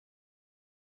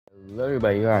Hello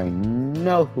everybody, you already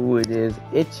know who it is.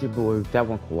 It's your boy,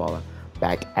 Dragonball,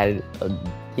 back at it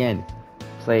again.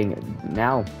 Playing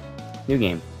now, new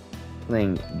game.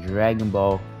 Playing Dragon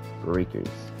Ball Breakers.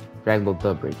 Dragon Ball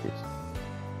The Breakers.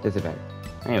 This event.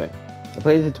 Anyway, I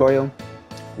played the tutorial,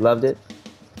 loved it,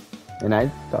 and I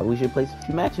thought we should play a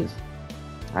few matches.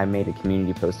 I made a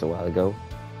community post a while ago,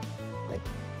 like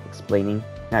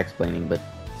not explaining, but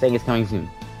saying it's coming soon.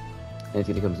 And it's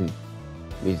gonna come soon.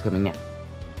 It's coming now.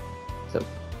 So,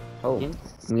 I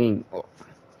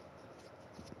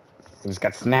just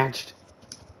got snatched.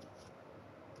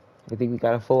 I think we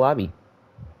got a full lobby.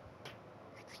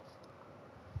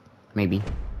 Maybe.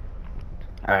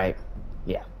 Alright.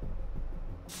 Yeah.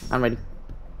 I'm ready.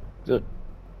 Good.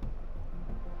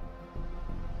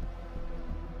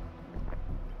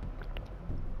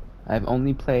 I've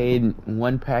only played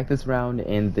one practice round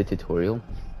in the tutorial.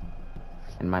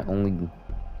 And my only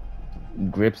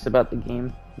grips about the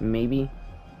game, maybe,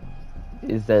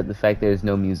 is that the fact there's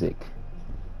no music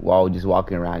while just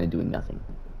walking around and doing nothing.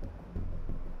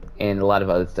 And a lot of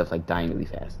other stuff like dying really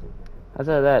fast.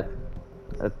 Outside of that,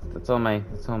 that's all my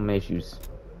issues.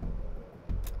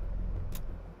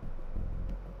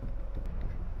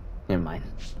 Never mind.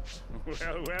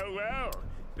 Well.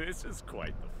 This is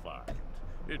quite the find.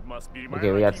 It must be my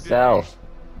Okay, we got lucky Cell. day.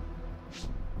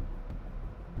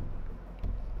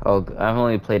 Oh, I've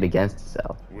only played against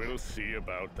Cell. We'll see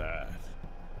about that.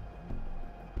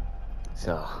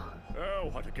 So. Oh,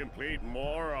 what a complete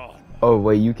moron. Oh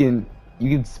wait, you can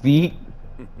speak?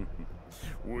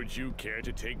 Would you care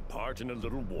to take part in a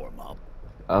little warm-up?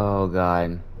 Oh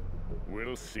god.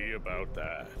 We'll see about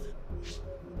that.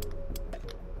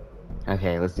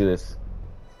 Okay, let's do this.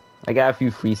 I got a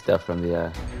few free stuff from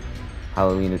the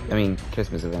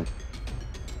Christmas event.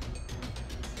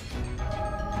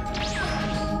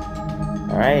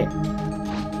 Alright.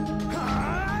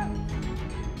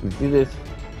 Let's do this.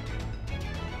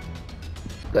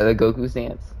 The Goku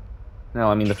stance? No,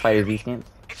 I mean the Fighter Z stance.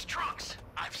 It's Trunks.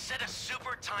 I've set a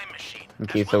super time machine.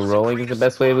 Okay, so rolling is the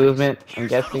best way of movement, I'm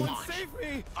guessing.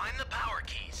 Find the power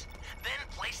keys, then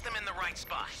place them in the right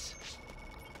spots.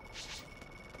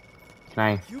 Can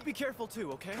I? You be careful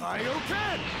too, okay?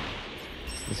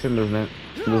 Just for movement,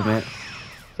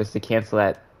 just to cancel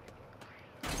that.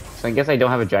 So I guess I don't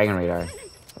have a Dragon Radar.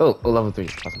 Oh, level 3,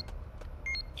 awesome.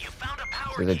 You found a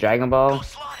power There's a key. Dragon Ball. Go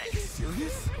slot it.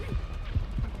 Serious?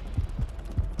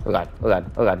 Oh god.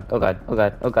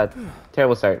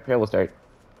 Terrible start.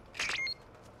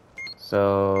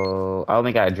 So, I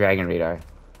only got a Dragon Radar.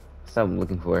 That's what I'm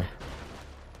looking for.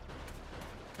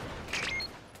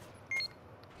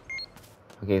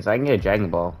 Okay, so I can get a Dragon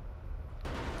Ball.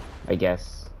 I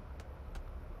guess.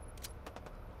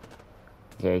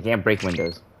 Okay, I can't break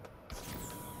windows.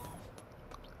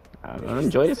 I've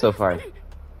enjoyed it so far.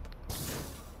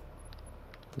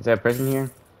 Is there a person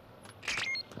here?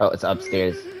 Oh, it's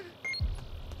upstairs.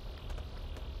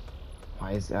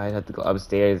 Why is I have to go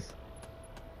upstairs?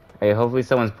 Hey, hopefully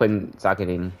someone's putting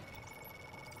socketing.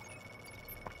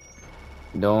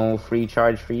 No free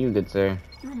charge for you, good sir.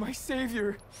 You're my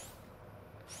savior.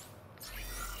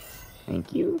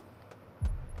 Thank you.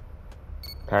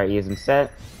 Power ESM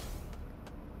set.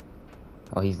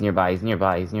 Oh, he's nearby.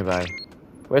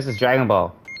 Where's this Dragon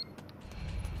Ball?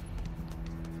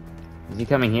 Is he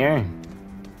coming here?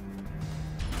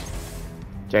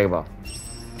 Dragon Ball.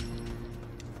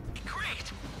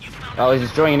 Great. You found Oh, he's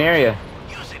destroying an area.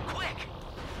 Use it quick.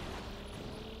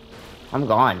 I'm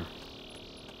gone.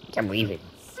 I'm leaving.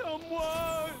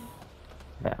 Someone!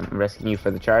 Yeah, I'm rescuing you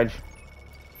for the charge.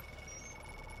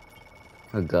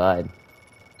 Oh god.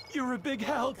 You're a big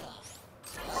help.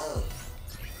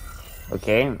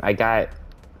 Okay, I got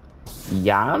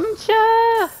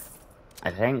Yamcha,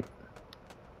 I think.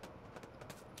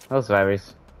 Hello,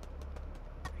 survivors.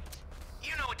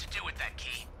 You know what to do with that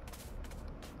key.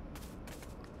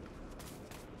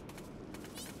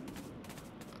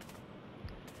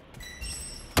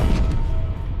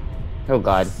 Oh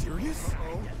god. Serious?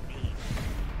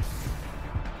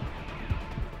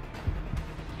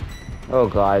 Oh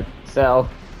god. Cell.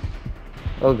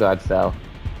 Oh god, Cell.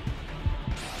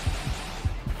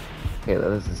 Okay,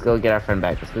 let's go get our friend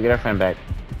back.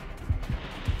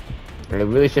 I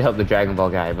really should help the Dragon Ball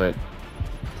guy, but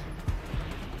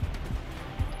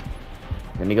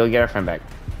let me go get our friend back.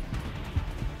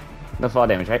 No fall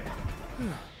damage, right?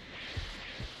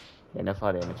 Yeah, no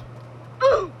fall damage.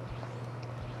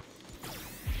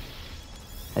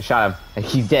 I shot him.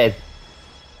 He's dead.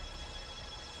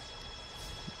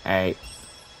 Alright.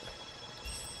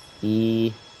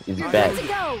 He is back.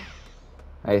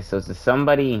 Alright, so it's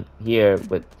somebody here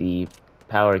with the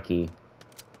power key.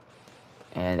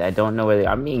 And I don't know whether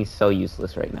I'm being so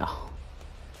useless right now.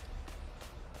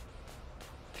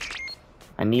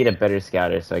 I need a better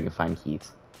scouter so I can find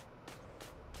keys.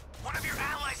 One of your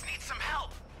allies needs some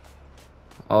help.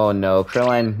 Oh no,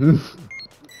 Krillin.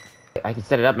 I can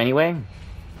set it up anyway?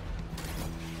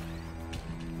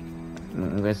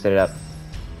 I'm gonna set it up.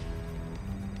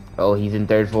 Oh, he's in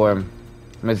third form.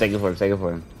 I'm gonna second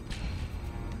form.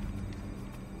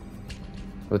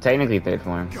 Well, technically third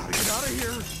form. Gotta get out of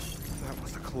here. That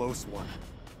was a close one.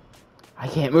 I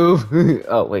can't move.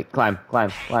 Oh, wait, climb.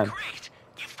 Great!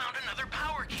 You found another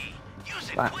power key. Use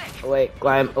it Climb. quick. Away,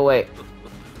 climb, away.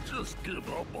 Just give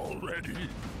up already.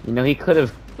 You know, he could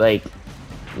have, like,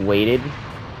 waited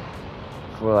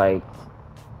for, like...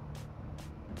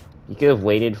 He could have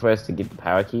waited for us to get the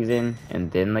power keys in,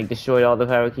 and then, like, destroyed all the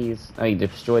power keys. Oh, he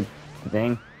destroyed the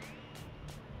thing.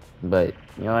 But,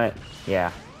 you know what?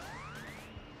 Yeah.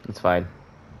 It's fine.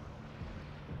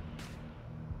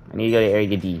 I need to go to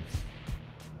Area D.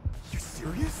 You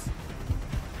serious?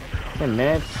 10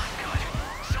 minutes?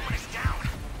 Someone is down.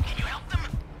 Can you help them?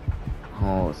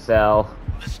 Oh, Cell.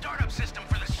 The startup system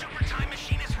for the super time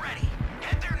machine is ready.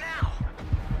 Head there now.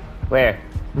 Where?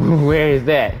 Where is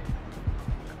that?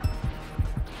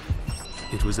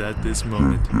 It was at this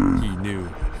moment he knew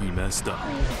he messed up.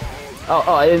 Oh,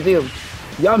 I didn't see him.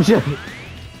 Yamcha!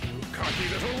 Cocky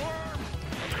little worm.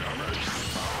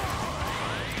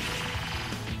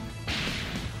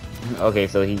 Okay,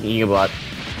 so he can block.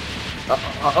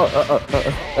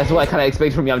 That's what I kind of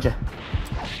expect from Yamcha.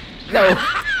 No!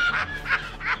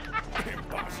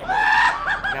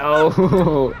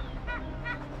 No!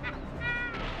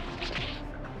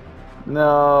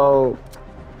 No!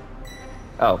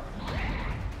 Oh.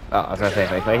 Oh, I was gonna say,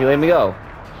 like, he let me go.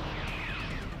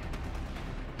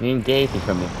 He didn't get anything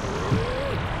from me.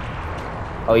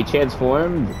 Oh, he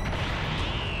transformed?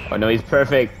 Oh no, he's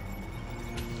perfect.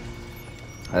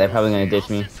 Oh, they're probably gonna ditch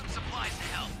me. Some supplies to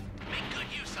help. Make good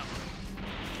use of them.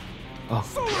 Oh.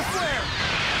 Solar flare!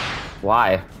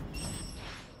 Why?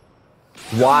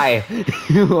 Why?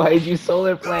 Why did you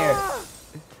solar flare?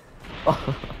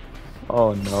 Oh,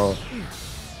 oh no.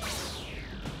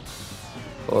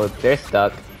 Oh, they're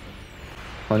stuck.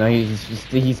 Oh no,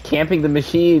 he's camping the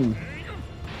machine.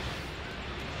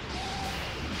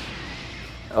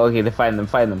 Okay, they're fighting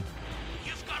them,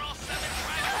 You've got all 7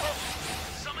 Dragonballs.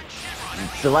 Summon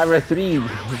Shinron. Survivor 3.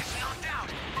 Knocked out.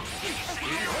 Can you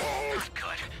save them? Not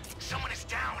good. Someone is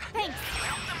down. Thanks.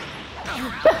 Can you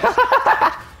help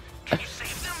them? Can you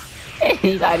save them?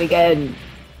 He died again.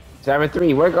 Survivor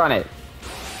 3, work on it.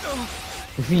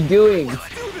 What's he doing?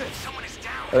 Someone is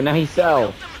down. Oh, now he's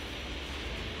Cell.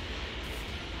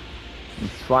 He's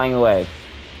flying away.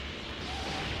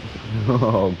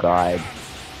 Oh god.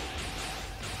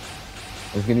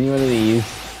 There's gonna be one of these.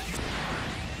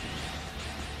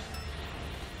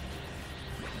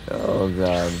 Oh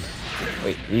god.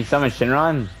 Wait, did he summon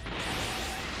Shinron?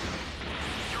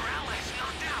 Your allies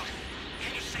knocked out.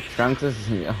 Can you save them? Trunks is...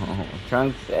 Oh,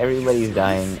 Trunks, everybody's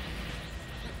dying.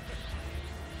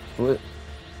 What?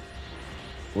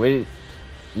 Where...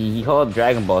 He called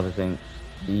Dragonballz, I think.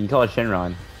 He called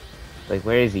Shinron. Like,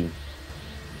 where is he?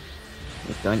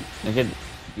 Don't you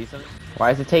do something?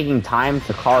 Why is it taking time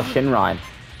to call Shinron?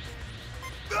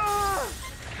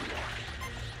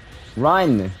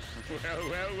 Run!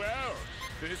 Well.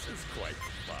 This is quite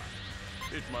the fun.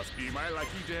 It must be my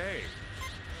lucky day.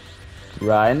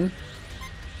 Run?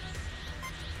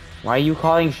 Why are you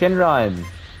calling Shinron?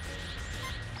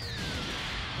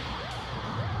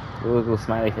 Ooh, little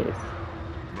smiley face.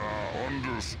 Now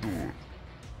understood.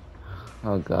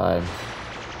 Oh god.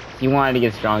 He wanted to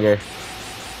get stronger.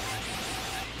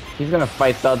 He's gonna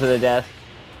fight Cell to the death.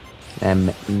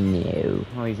 No.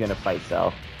 Oh, he's gonna fight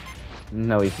Cell.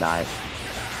 No, he's not.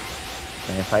 He's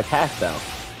gonna fight past Cell.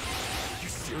 You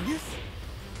serious?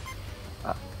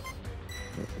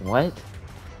 What?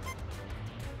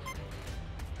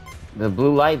 The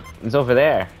blue light is over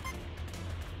there.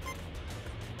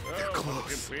 They're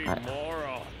close.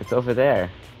 It's over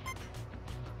there.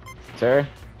 Sir?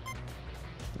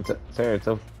 Sir, it's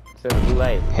over the blue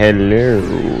light. Hello.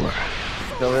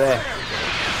 It's over there.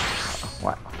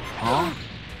 What? Huh?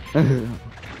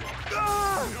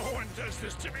 No one does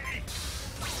this to me.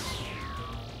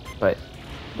 But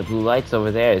the blue light's over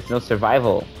there. It's no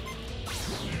survival.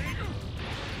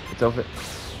 It's over.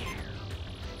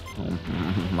 Oh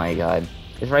my god.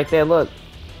 It's right there, look.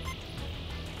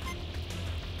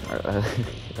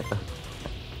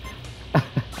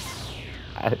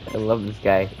 I love this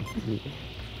guy.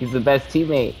 He's the best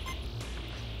teammate.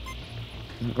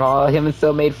 Oh, him and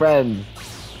Cell made friends.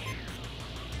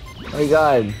 Oh my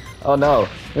god. Oh no.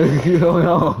 Oh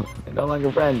no, they're no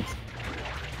longer friends.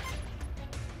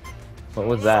 What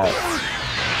was that?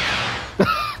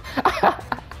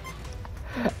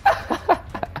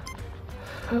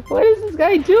 What is this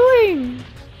guy doing?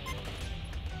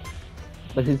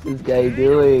 What is this guy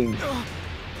doing?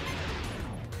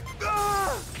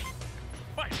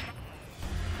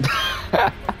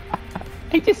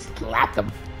 I just slapped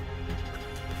him.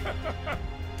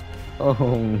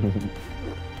 Oh.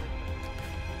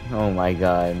 Oh my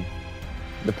god.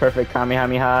 The perfect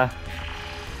Kamehameha.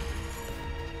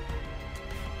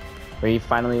 Where he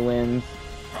finally wins.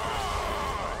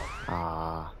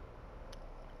 Ah.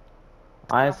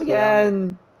 Honest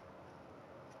again.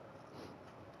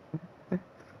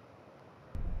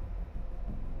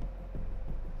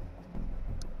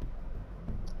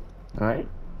 Alright.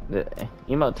 The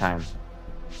emote time.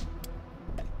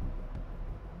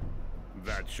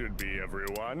 That should be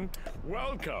everyone.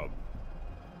 Welcome.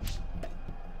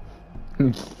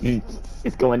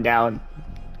 It's going down.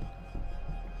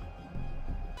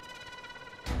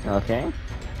 Okay.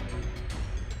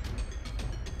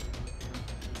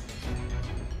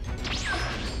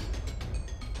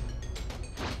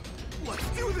 Let's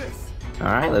do this.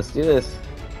 Alright, let's do this.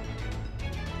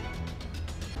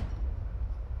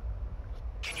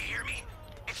 Can you hear me?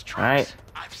 It's Travis. Alright.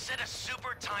 I've set a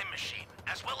super time machine,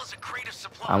 as well as a crate of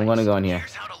supplies. I'm gonna go in here.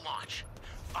 Here's how to launch.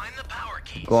 Find the power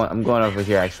keys. I'm going over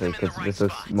here actually, because this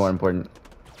looks more important.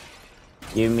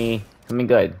 Give me something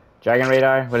good. Dragon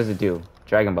radar, what does it do?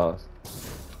 Dragonballz.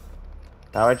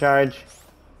 Power charge.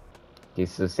 Okay,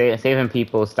 so saving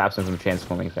people stops them from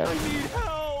transforming I fast. need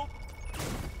help.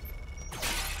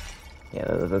 Yeah,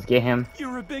 let's get him.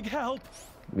 You're a big help.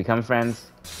 Become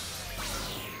friends.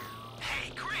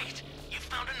 Hey, great! You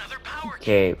found another power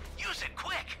key. Okay, Use it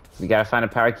quick. we gotta find a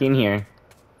power key in here.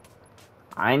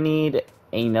 I need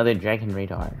another dragon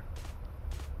radar.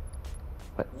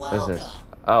 What is this?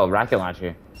 Oh, rocket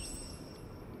launcher.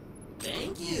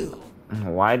 Thank you.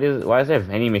 Why is there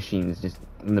vending machines just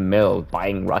in the middle of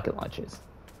buying rocket launches?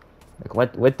 Like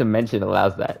what dimension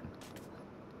allows that?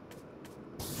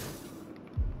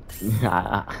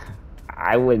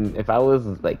 I wouldn't, if I was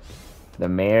like the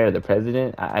mayor or the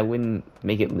president, I wouldn't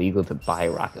make it legal to buy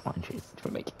rocket launchers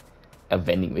from like a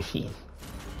vending machine.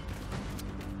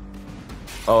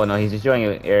 Oh no, he's destroying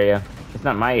an area. It's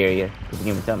not my area. He didn't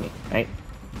even tell me, right?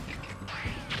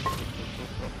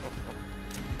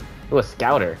 Oh, a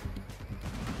scouter.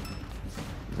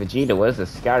 Vegeta, what does the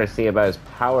scouter say about his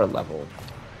power level?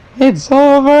 It's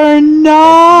over 9!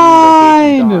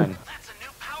 That's a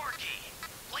new power key.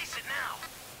 Place it now.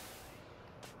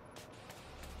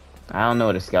 I don't know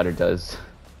what a scouter does.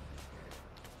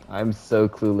 I'm so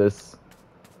clueless.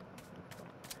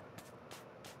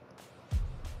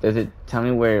 Does it tell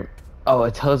me where... Oh,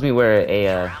 it tells me where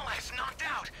Allies knocked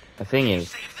out. a thing You is.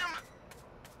 saved them?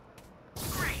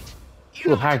 Great. You Ooh,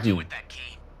 know a power what to do key. with that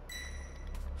key.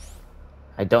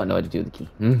 I don't know what to do with the key.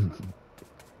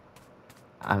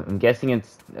 I'm guessing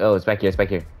it's... Oh, it's back here, it's back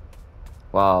here.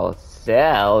 While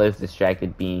Cell is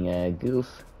distracted being a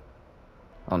goof.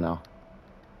 Oh no.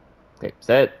 Okay,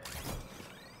 set.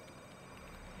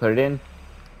 Put it in.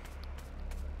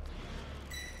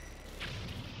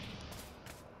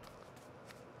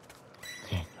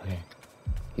 Okay, okay.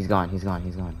 He's gone, he's gone,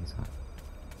 he's gone, he's gone.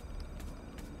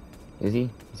 Is he?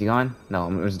 Is he gone? No,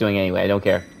 I'm just doing it anyway, I don't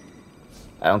care.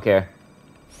 I don't care.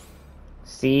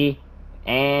 C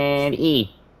and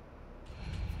E.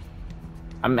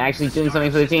 I'm actually doing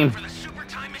something for the team. For the super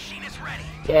time machine is ready.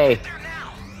 Yay. Get there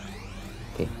now.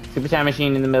 Okay, Super Time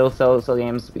Machine in the middle, so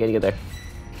games. We gotta get there.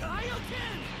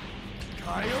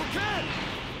 Kaioken.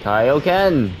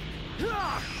 Kaioken!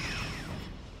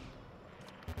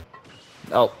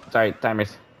 Oh, sorry,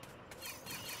 timers.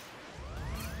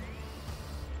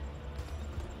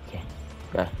 Okay,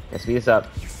 gotta speed this up.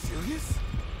 You serious?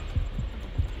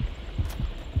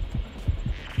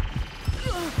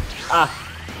 Ah!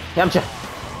 Yamcha!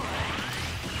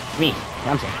 Me,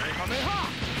 Yamcha.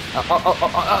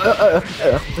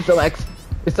 It's still max.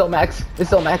 It's still max. It's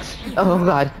still max. Oh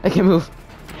god, I can't move.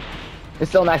 It's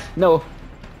still max. No.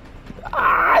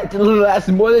 Ah! It lasts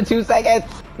more than 2 seconds.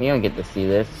 We don't get to see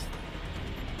this.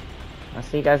 I'll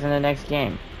see you guys in the next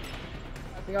game.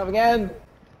 Passing off again.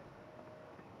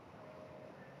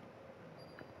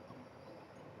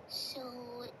 So,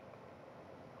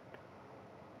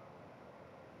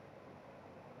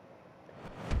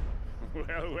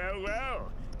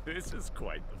 Well. This is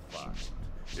quite the fun.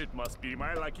 It must be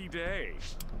my lucky day.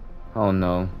 Oh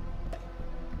no.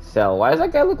 Cell, why does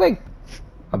that guy look like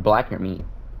a blacker me?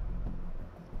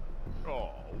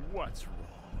 Oh, what's wrong?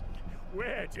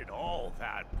 Where did all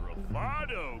that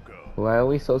bravado go? Why are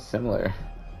we so similar?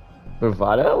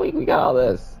 Bravado? We got all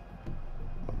this.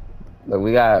 Look,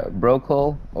 we got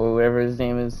Brocol, or whatever his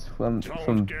name is from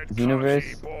Don't get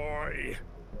Xenoverse. cocky, boy.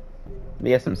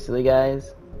 We got some silly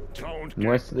guys. Don't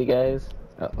More get silly guys.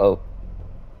 Oh.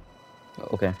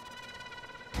 Okay.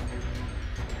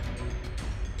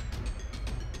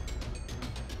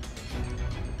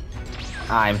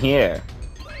 I'm here.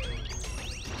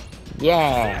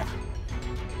 Yeah.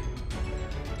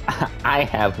 I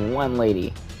have one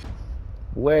lady.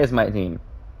 Where is my team?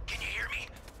 Can you hear me?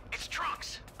 It's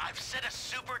Trunks. I've set a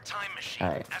super time machine,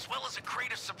 Alright. as well as a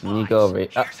crate of supplies. You need to go over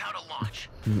it. Here's how to launch.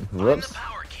 Find Whoops. the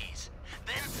power keys,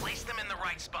 then place them in the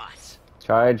right spots.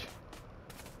 Charge.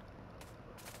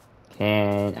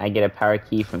 Can I get a power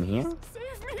key from here?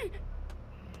 Save me!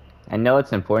 I know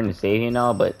it's important to save and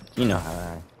all, but you know how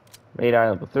I... Radar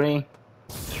level 3. You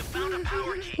found a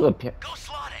power key. Ooh, Go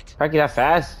slot it. power key that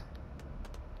fast?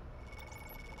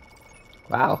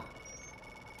 Wow.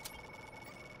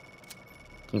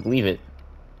 Can you believe it?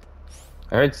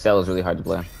 I heard Cell is really hard to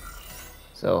play.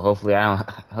 So hopefully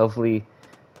hopefully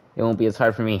it won't be as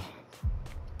hard for me.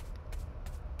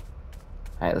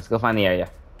 Alright, let's go find the area.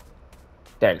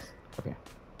 There it is. Okay.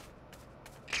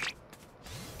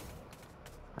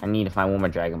 I need to find one more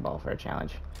Dragon Ball for a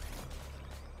challenge.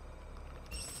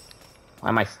 Why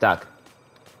am I stuck?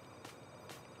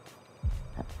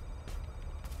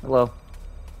 Hello.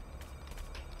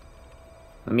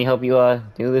 Let me help you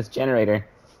do this generator.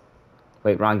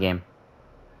 Wait, wrong game.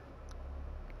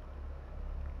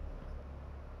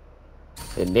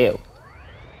 Good deal.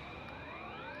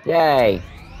 Yay!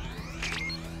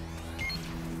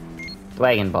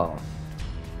 Dragonball.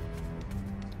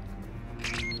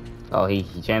 Oh, he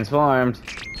transformed.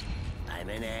 I'm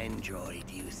an android,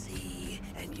 you see,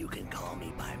 and you can call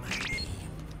me by my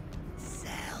name.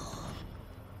 Cell.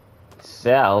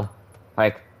 Cell?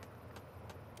 Like,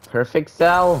 perfect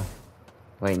Cell?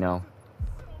 Wait, no.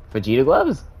 Vegeta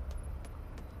gloves?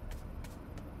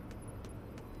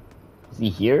 Is he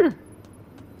here?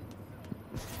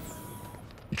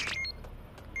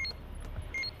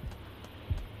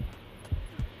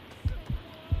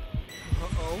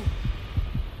 Uh-oh.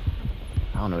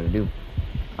 I don't know what to do.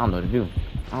 I don't know what to do.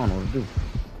 I don't know what to do.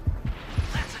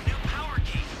 That's a new power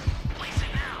key. Place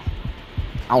it now.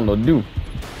 I don't know what to do.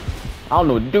 I don't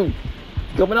know what to do.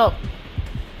 Coming up.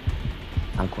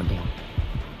 I'm going down.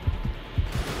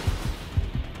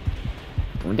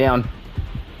 Going down.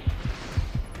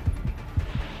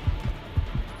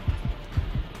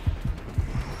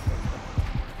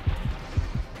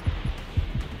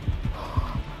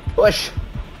 Push!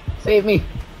 Save me!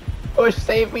 Push,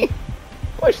 save me!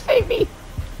 Push, save me!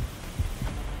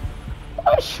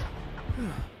 Push!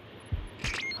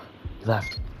 He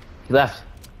left. He left.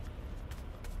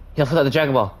 He left without the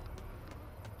Dragon Ball.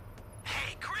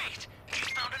 Hey, great. You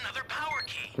found another power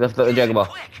key. He left without the Dragon Ball.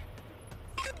 Quick.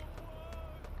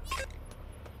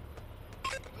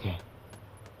 Okay.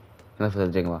 He left without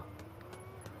the Dragon Ball.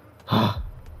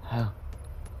 Hell.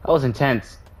 That was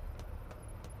intense.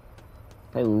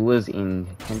 That was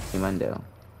intense, Mundo.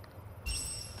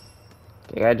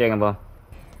 Okay, I got a Dragon Ball.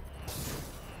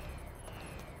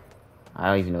 I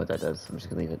don't even know what that does. I'm just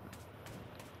gonna leave it.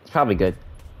 It's probably good.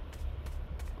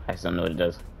 I just don't know what it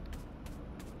does.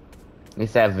 At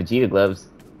least I have Vegeta gloves.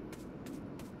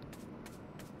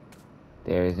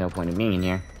 There is no point in being in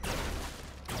here.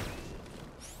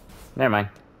 Never mind.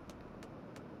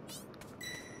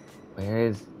 Where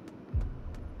is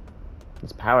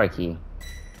this power key?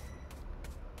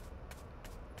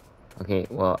 Okay,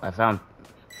 well, I found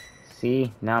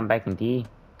C. Now I'm back in D.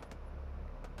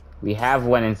 We have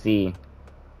one in C.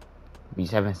 We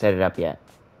just haven't set it up yet.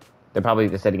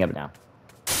 They're setting up now.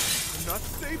 I'm not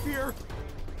safe here.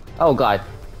 Oh god.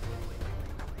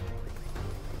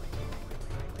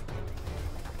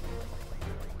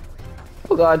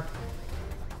 Oh god.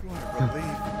 What a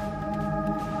relief.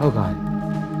 Oh god.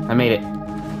 I made it.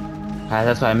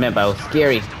 That's what I meant by it was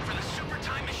scary. For the super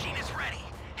time machine is ready.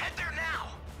 Head there now.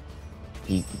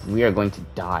 We are going to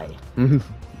die.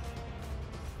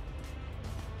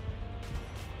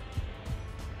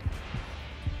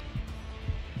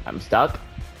 I'm stuck.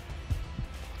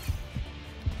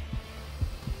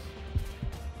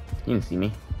 You didn't see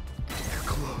me. They're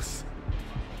close.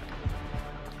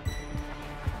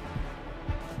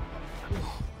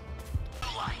 Uh-oh.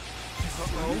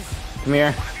 Come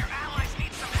here. One of your allies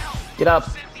needs some help. Get up.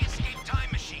 Send the escape time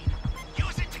machine.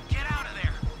 Use it to get out of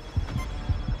there.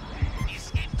 The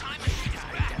escape time machine is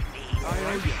back.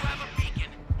 Whenever you have a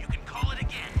beacon, you can call it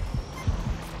again.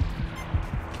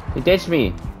 He ditched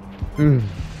me.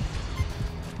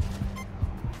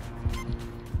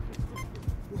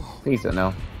 Please don't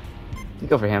know. You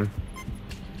go for him.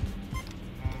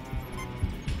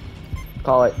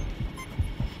 Call it.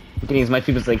 I'm getting as much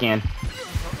people as I can.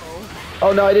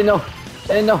 Oh no, I didn't know. I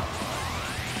didn't know.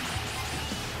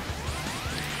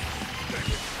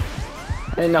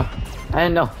 I didn't know. I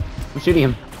didn't know. I'm shooting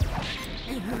him.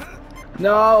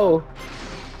 No!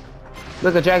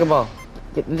 Look at Dragonball.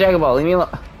 Get the Dragonball. Leave me alone.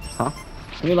 Huh?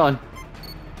 Leave me alone.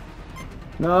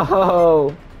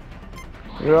 No!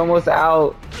 You're almost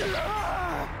out.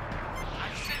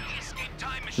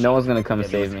 No one's gonna come and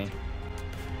save me.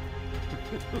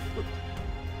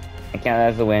 I count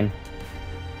that as a win.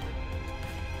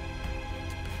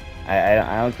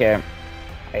 I don't care.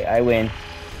 I win.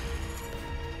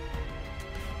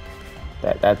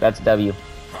 That's W.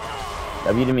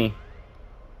 W to me.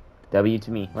 W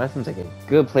to me. Well, that seems like a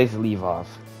good place to leave off.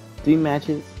 3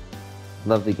 matches.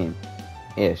 Love the game.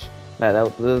 Ish. That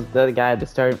was the other guy at the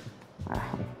start. I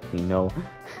don't really know.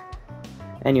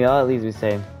 Anyway, all that leaves me to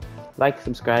say, like,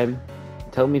 subscribe.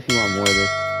 Tell me if you want more of this,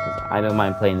 because I don't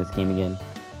mind playing this game again.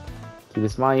 Keep a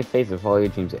smile on your face and follow your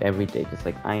dreams every day, just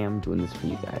like I am doing this for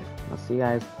you guys. I'll see you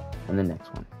guys in the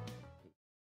next one.